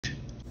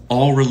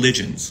all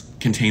religions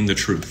contain the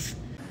truth.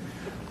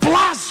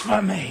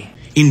 Blasphemy!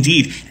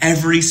 Indeed,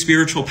 every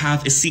spiritual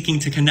path is seeking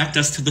to connect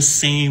us to the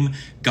same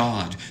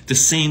God, the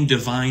same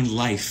divine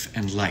life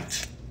and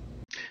light.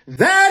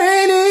 That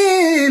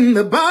ain't in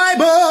the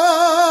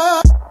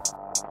Bible!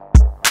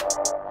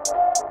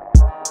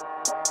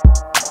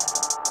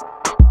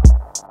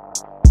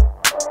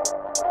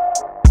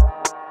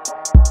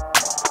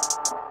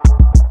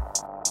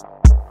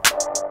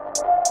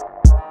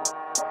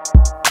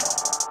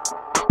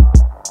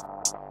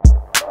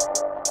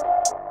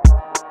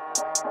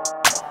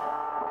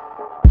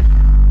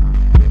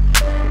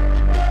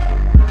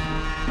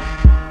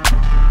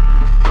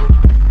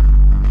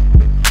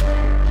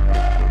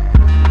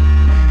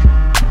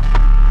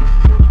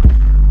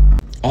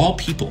 All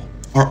people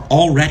are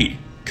already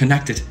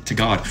connected to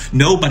God.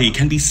 Nobody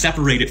can be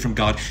separated from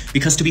God,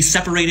 because to be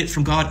separated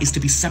from God is to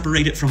be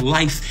separated from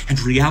life and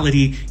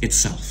reality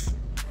itself.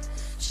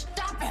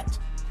 Stop it!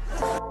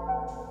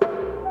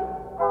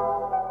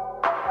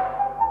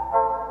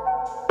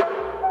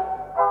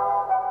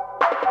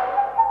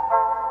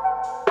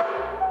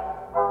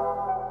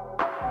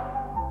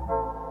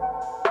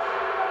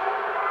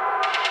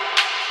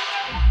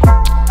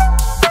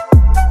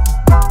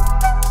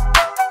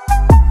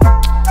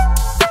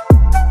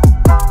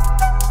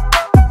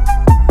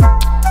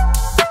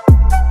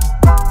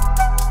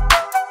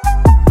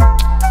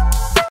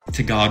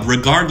 To God,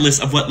 regardless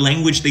of what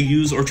language they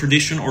use or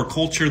tradition or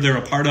culture they're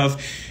a part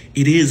of,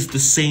 it is the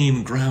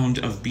same ground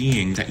of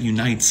being that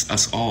unites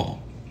us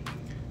all.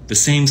 The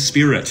same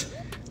Spirit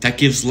that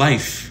gives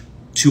life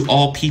to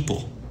all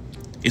people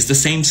is the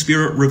same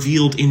Spirit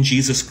revealed in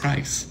Jesus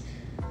Christ,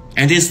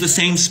 and is the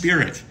same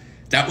Spirit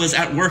that was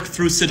at work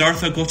through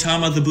Siddhartha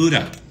Gautama the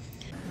Buddha.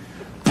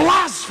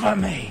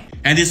 Blasphemy!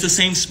 And is the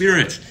same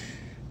Spirit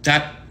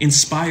that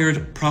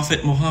inspired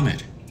Prophet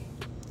Muhammad.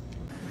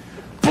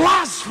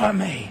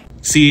 Blasphemy!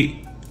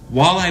 See,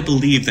 while I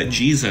believe that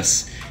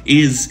Jesus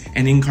is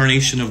an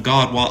incarnation of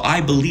God, while I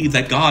believe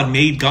that God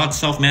made God's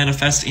self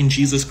manifest in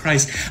Jesus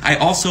Christ, I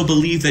also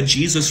believe that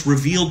Jesus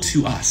revealed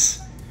to us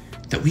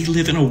that we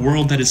live in a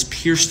world that is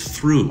pierced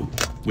through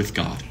with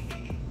God,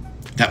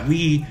 that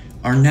we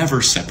are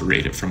never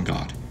separated from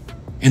God,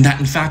 and that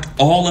in fact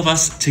all of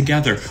us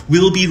together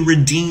will be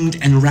redeemed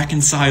and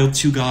reconciled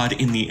to God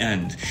in the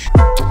end.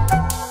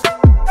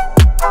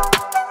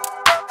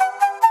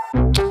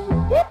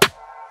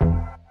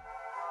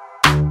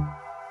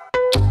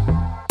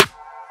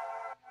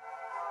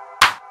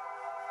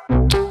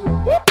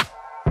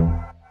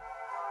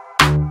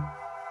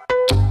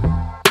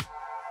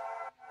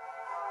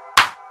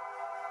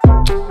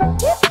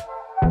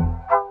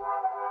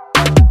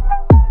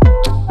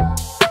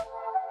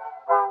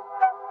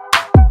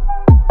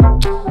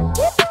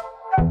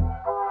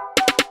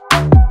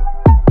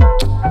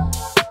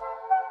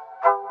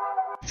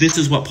 This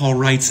is what Paul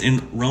writes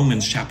in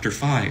Romans chapter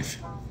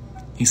 5.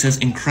 He says,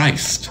 in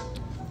Christ,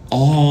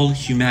 all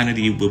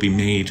humanity will be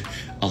made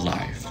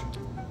alive.